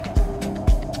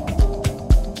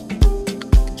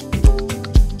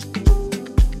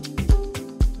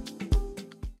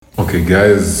Okay,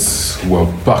 guys, we're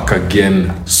back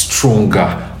again,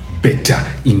 stronger, better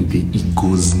in the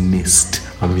ego's nest.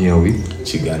 I'm here with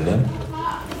Chiganda,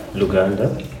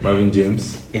 Luganda, Marvin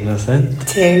James, Innocent,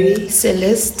 Teri,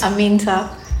 Celeste,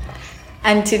 Aminta.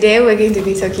 And today we're going to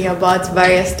be talking about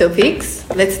various topics.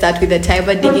 Let's start with the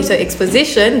Digital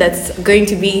Exposition that's going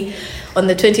to be on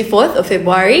the 24th of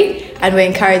February. And we're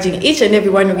encouraging each and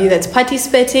every one of you that's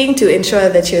participating to ensure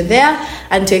that you're there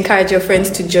and to encourage your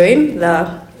friends to join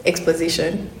the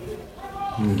exposition.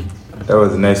 That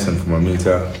was a nice one from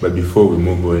Aminta. But before we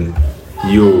move on,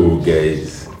 yo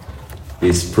guys,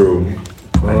 it's Prom.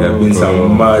 And there have been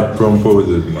some mad prom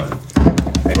poses, man.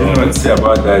 I don't know what to say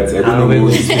about that. I don't know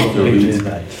what to think of it.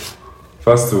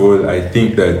 First of all, I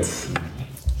think that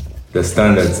the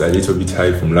standards are a little bit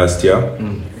high from last year.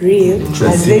 Real?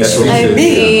 Obviously,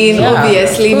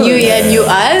 new year, new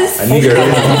us.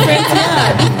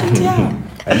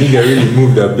 A nigga really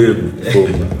moved a babe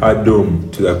from her dome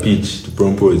to the pitch to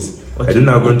propose. I don't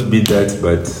know how I'm going to beat that,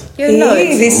 but... You know,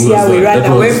 this year we ran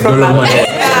away from America.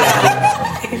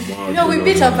 No, we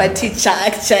beat up a teacher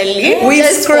actually. We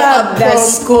just scrubbed the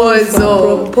scores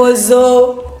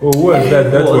proposal. Oh, who was that?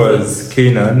 That was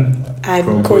Kanan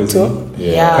and Koto.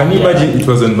 Yeah. Can you imagine it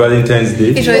was on Valentine's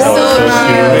Day? It was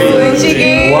so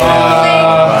cute.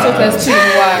 Wow. So it was too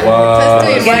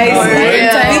Guys,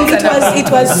 it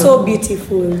was so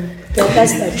beautiful.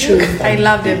 That's the truth. I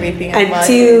loved everything about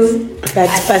until it.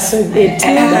 that person did.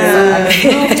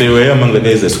 So you were among the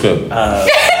days that scrub?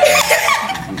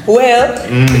 Well,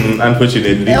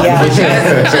 unfortunately. Yeah. She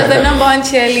was the number one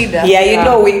cheerleader. Yeah, you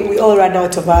know, we all ran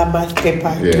out of our math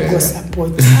paper to go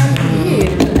support.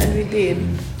 And we did.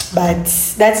 But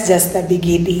that's just the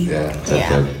beginning.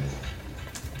 yeah.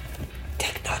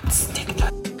 Take notes.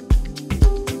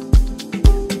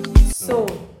 So,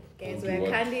 guys, we're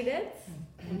candidates.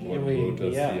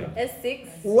 S6.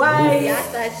 Why? Yeah,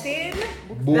 13.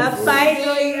 The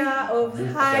final year of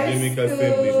high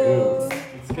school.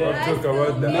 Talk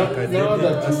about the academic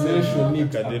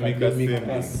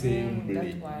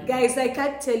assembly. Guys, I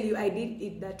can't tell you, I didn't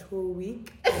eat that whole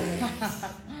week.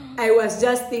 I was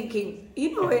just thinking,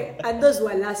 you know, and those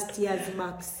were last year's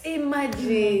marks.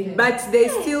 Imagine. But they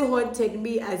still haunted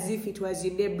me as if it was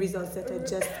UNEB results that had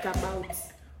just come out.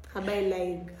 Am I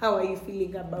lying? How are you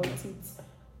feeling about it?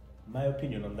 My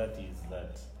opinion on that is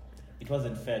that it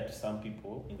wasn't fair to some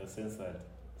people in the sense that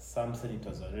some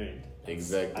senators were red.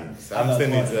 Exactly. Some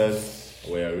senators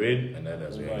were red and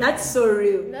others were red. That's so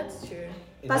real. That's true.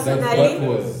 Personally,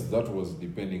 that was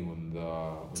depending on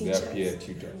their peer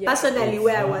tutor. personally,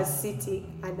 where I was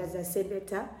sitting and as a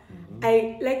senator,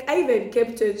 I even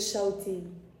kept on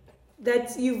shouting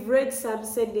that you've read some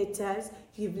senators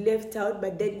you've left out,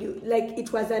 but then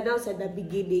it was announced at the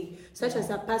beginning, such as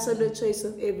a personal choice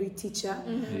of every teacher.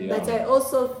 But I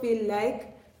also feel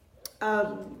like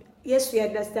yes, we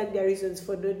understand their reasons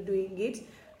for not doing it,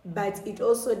 but it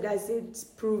also doesn't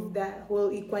prove that whole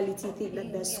equality thing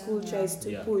that the school tries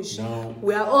to push. No.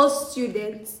 We are all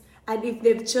students, and if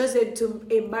they've chosen to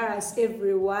embarrass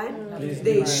everyone,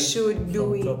 they should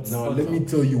do it. Now, let me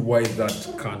tell you why that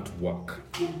can't work.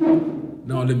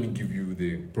 Now, let me give you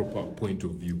the proper point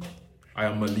of view. I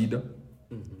am a leader.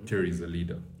 Teri is a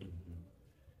leader.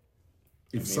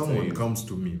 If someone comes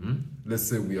to me, let's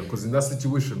say because in that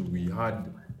situation we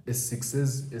had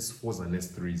S6s, S4s, and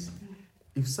S3s.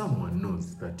 If someone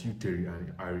knows that you, Teri,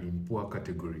 are in poor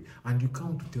category and you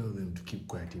come to tell them to keep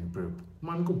quiet in prep,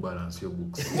 man, go balance your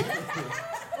books.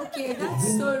 Okay,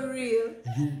 that's so real.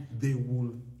 They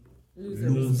will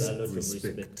lose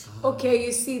respect. Okay,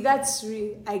 you see, that's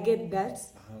real. I get that.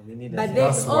 But then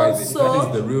That's why that also,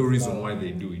 is the real reason why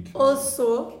they do it.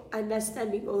 also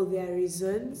understanding all their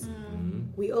reasons,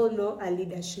 we all know a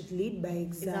leader should lead by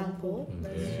example.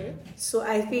 That's true. So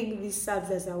I think this serves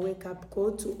as a wake-up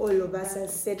call to all of us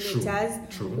as senators.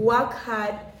 True. Work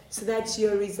hard so that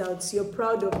your results, you're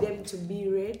proud of them to be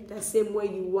read the same way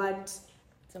you want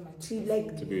to be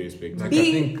respected. Like, I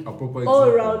be think a proper all example,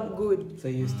 around good. So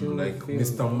you still like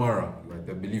Mr. Mara, right?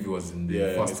 I believe he was in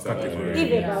the first Mr. category.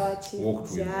 Even our chief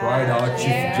Walked with judge. pride, our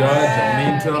chief judge,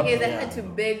 Aminta. Because I had to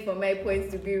beg for my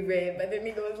points to be read, but the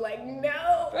nigga was like,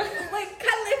 no, like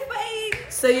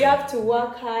caliphate. So you have to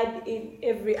work hard in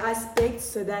every aspect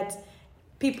so that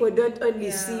people don't only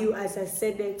see you as a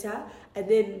senator, and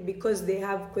then because they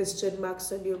have question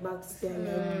marks on your marks, they're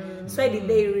like, so why did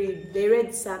they read? They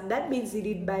read some. That means they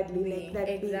did badly. Like that.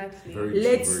 Exactly.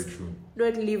 Let's Very true.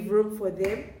 not leave room for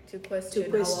them To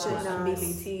question our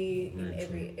ability in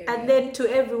every area. And then to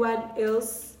everyone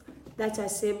else, that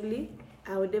assembly,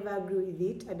 I would never agree with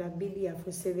it, and I've been here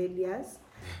for 7 years.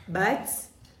 But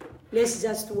let's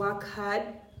just work hard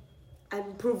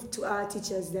and prove to our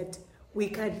teachers that we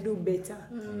can do better.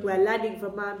 We are learning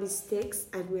from our mistakes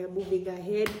and we are moving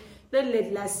ahead. Don't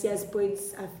let last year's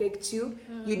points affect you.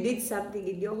 You did something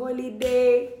in your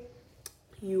holiday,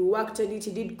 you worked on it,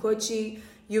 you did coaching,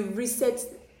 you've reset,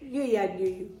 new year, new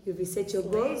you. You've reset your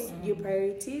goals, new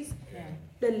priorities.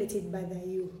 Don't let it bother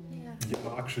you. Yeah,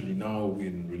 actually, now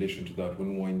in relation to that,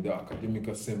 when we were in the academic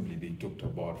assembly, they talked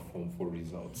about Form 4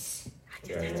 results.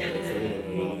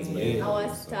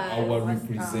 Our stars. Our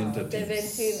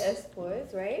representatives. 17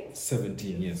 exports, right?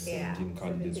 17, yes. Yeah. 17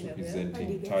 candidates 17 of them.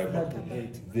 representing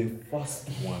Taiba. The first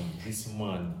one, this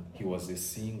man, he was a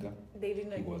singer. They did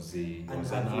not. He was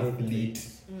an athlete.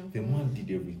 The man did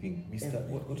everything. Mr.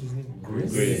 What is his name?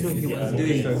 Grace. He was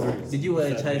doing. Did you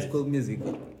watch High School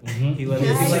Musical? He was.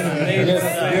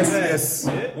 Yes.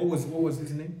 What was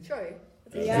his name? Troy.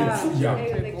 Yeah.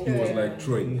 He was like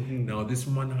Troy. Now this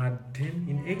man had 10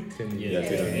 in 8. 10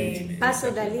 years.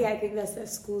 Personally, I think that's the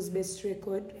school's best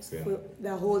record for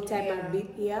the whole time I've been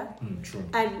here. True.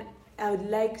 And I would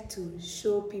like to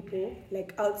show people,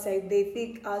 like outside, they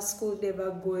think our school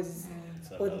never goes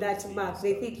on that mark.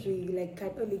 They think we like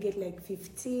can only get like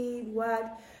 15,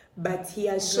 what? But he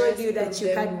has shown you that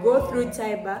you can go through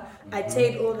Taiba,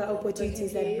 attain all the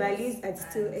opportunities and values, and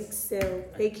still excel.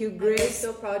 Thank you, I'm Grace.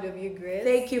 so proud of you, Grace.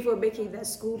 Thank you for making the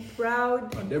school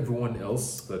proud. And everyone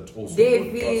else that also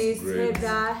Davis, got grades.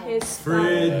 Heather, Hesper,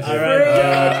 Fred.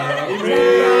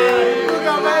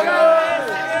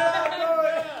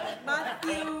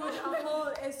 Matthew, the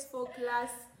whole S4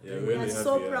 class. Yeah, We really are happy,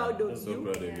 so yeah. proud of So you.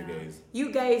 proud of you guys.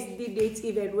 You guys did it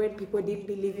even when people didn't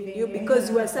believe in you because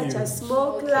you were such a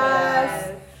small class.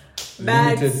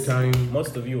 But Limited time.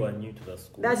 Most of you are new to the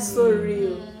school. that's so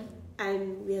real.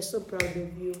 And we are so proud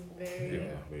of you.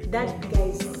 Very. That,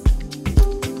 guys.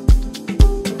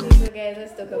 So guys,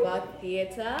 let's talk about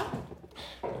theatre.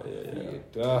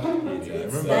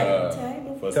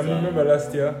 Remember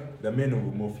last year, the men of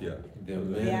Mafia.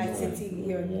 Yeah, sitting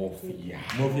here. Mafia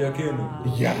Kenu.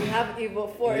 We have Evil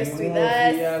Forest with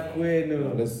us.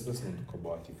 Let's not talk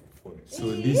about it before.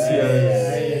 So this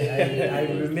year, I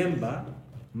remember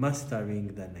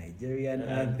mastering the Nigerian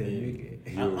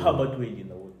anthem. How about Wade in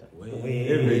the Water?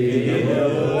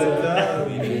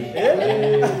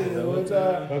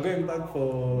 We're going back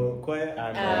for choir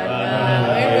and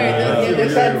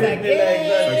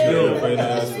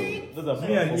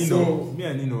me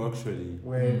and Nino actually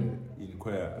were in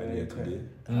choir earlier today.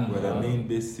 We're the main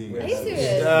bass singers. Are you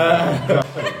serious?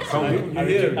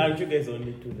 Aren't you guys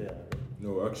only two there?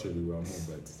 No, actually we are more,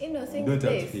 but Innocent don't have to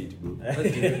bass. hate, bro.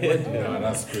 Yeah,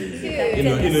 that's crazy.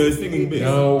 Serious. Singing bass.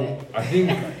 Now, I think,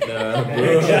 I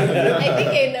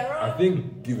think you're in the I wrong.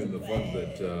 think given the fact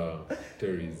that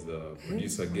Teri is the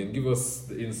producer again, give us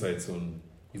the insights on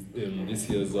this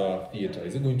year's theatre.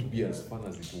 Is it going to be as fun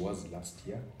as it was last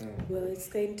year? Well, it's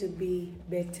going to be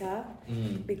better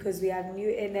because we have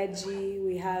new energy.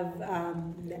 We have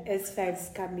the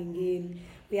S5s coming in.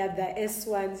 We have the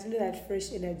S1s, you know, that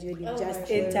fresh energy when you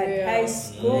just entered high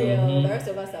school. The rest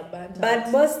of us are banned. But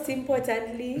most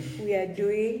importantly, we are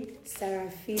doing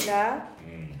Sarafina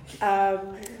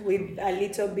with a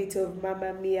little bit of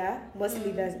Mamma Mia,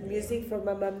 mostly the music from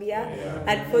Mamma Mia.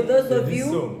 And for those of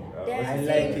you, I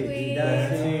like it.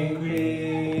 Dancing Queen.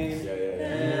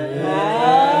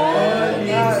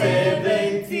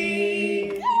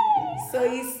 so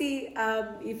you see,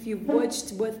 if you've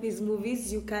watched both these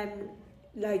movies, you can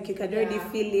already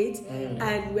feel it,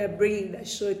 and we're bringing the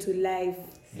show to life.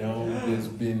 Now, there's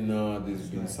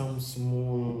been some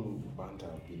small banter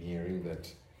I've been hearing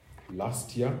that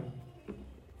last year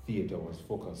theatre was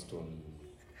focused on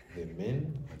the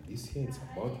men, and this year it's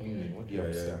about women. What do you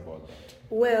have to say about that?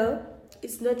 Well,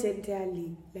 it's not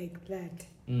entirely like that.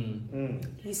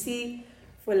 You see,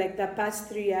 for like the past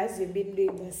 3 years, we've been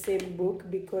doing the same book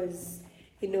because,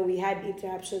 we had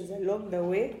interruptions along the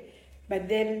way. But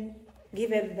then,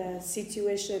 given the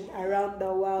situation around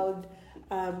the world,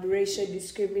 racial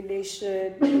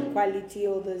discrimination, equality,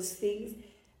 all those things,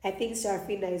 I think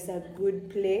Sarafina is a good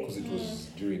play Because it was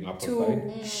during to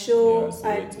apartheid. show Yeah,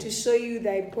 and to show you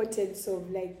the importance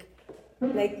of like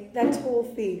that whole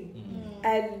thing.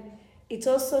 And it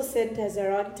also centers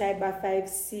around Taiba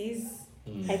 5Cs.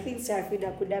 I think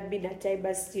Sarafina could have been a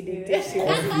Taiba student if she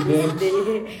was in this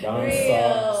day.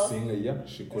 Dancer, singer, yeah,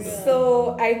 she could have.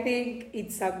 So I think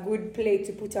it's a good play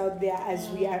to put out there as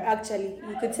we are actually,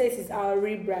 you could say this is our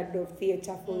rebrand of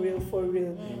theatre for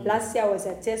real. Last year was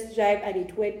a test drive and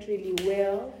it went really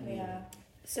well. Yeah.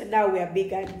 So now we are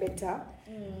bigger and better.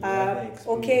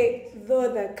 Okay,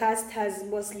 though the cast has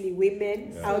mostly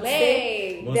women, I would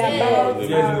say Slay. they're about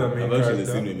I've actually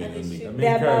seen women only.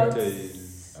 they're about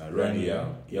Rania.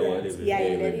 Yeah,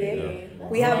 11.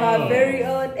 We have our very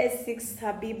own S6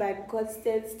 Habib and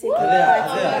Constance taking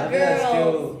part. There are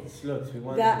still slots.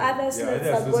 The other slots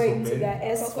are going to the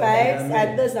S5s,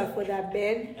 and those are for the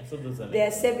men. I saw those are They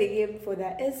are saving him for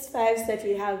the S5s that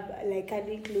we have like an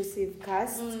inclusive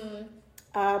cast.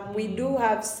 We do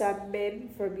have some men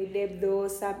from UNEM though,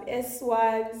 some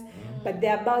S1s, but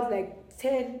they're about like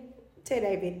 10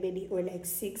 even many, or like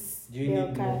 6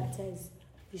 male characters.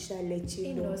 We shall let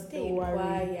you know. Stay Don't worry.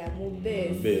 quiet,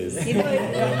 Best. You know,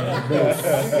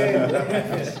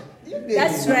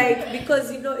 that's right,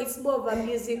 because you know it's more of a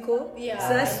musical. Yeah,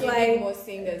 so that's you need why more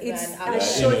singers it's than a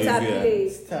others. shorter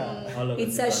play. How long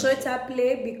It's has a it gone? shorter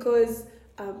play because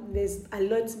there's a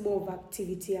lot more of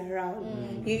activity around.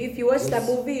 If you watch the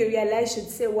movie, you realize she'd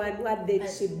say one word, then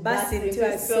she bursts into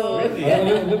a song.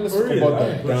 Really? Let's talk about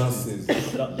the dances. Is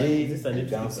this a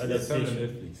Netflix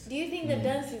adaptation? Do you think the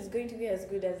dance is going to be as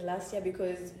good as last year?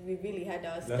 Because we really had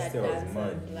our stat Last year was dancers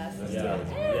mad. last Yeah.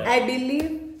 year. I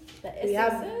believe The We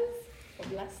have- SSs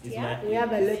of last Is year. my- we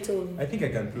have a lot of I think I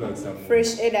can plug some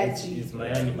fresh energy. It's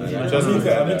Miami. Just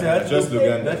Luganda. Just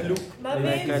Luganda. That look Marvin,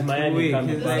 like It's a Miami two-way.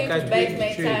 coming It's back. like a Going to bite my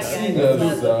two-way tongue. trade. Seeing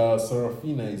Yeah. as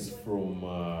Serafina is from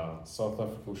South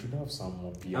Africa, we should have some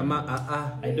more piano.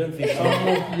 I don't think Some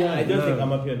more piano. I don't think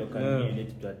Amapiano can No. be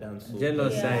related to a dance. So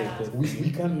Genocide. Yeah. We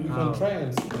can How? try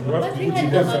and we have But to we put had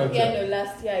in that Amapiano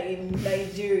last year in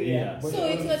Nigeria. Yeah. So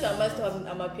it's not a must to have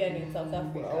Amapiano in South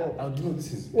Africa. know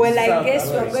this is. Well, I South guess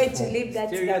Africa we're is going to strong. leave that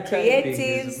to the Stereotyping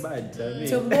creatives. is bad. I mean.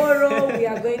 Tomorrow we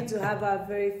are going to have our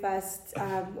very first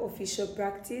official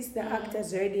practice. The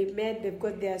actors already met, they've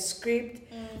got their script.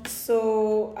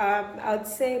 So I would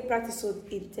say practice will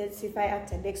intensify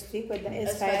after next week when the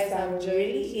S5s are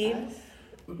really in.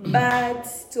 But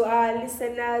to our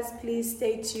listeners, please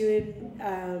stay tuned,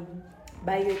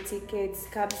 buy your tickets,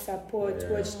 come support,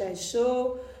 watch the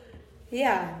show.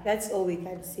 Yeah, that's all we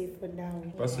can say for now.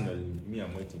 Personally, me,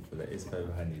 I'm waiting for the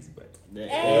S5 honeys, but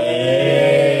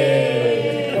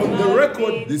On the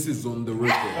record, this is on the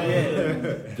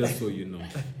record. Just so you know.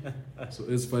 So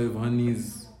S5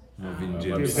 Honeys, Marvin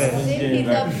James. He's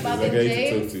up Marvin There's a guy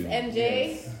to James, talk to.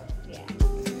 MJ.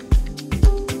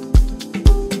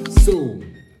 So,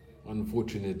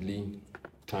 unfortunately,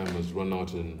 time has run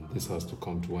out and this has to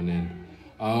come to an end.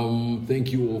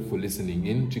 Thank you all for listening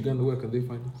in. Chiganda, where can they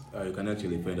find us? you can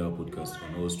actually find our podcast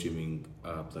on all streaming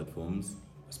platforms: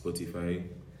 Spotify,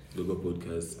 Google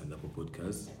Podcasts, and Apple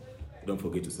Podcasts. Don't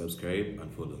forget to subscribe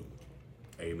and follow.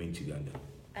 I remain Chiganda.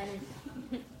 And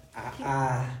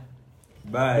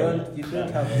Bye. You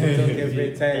don't have to talk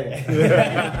every time.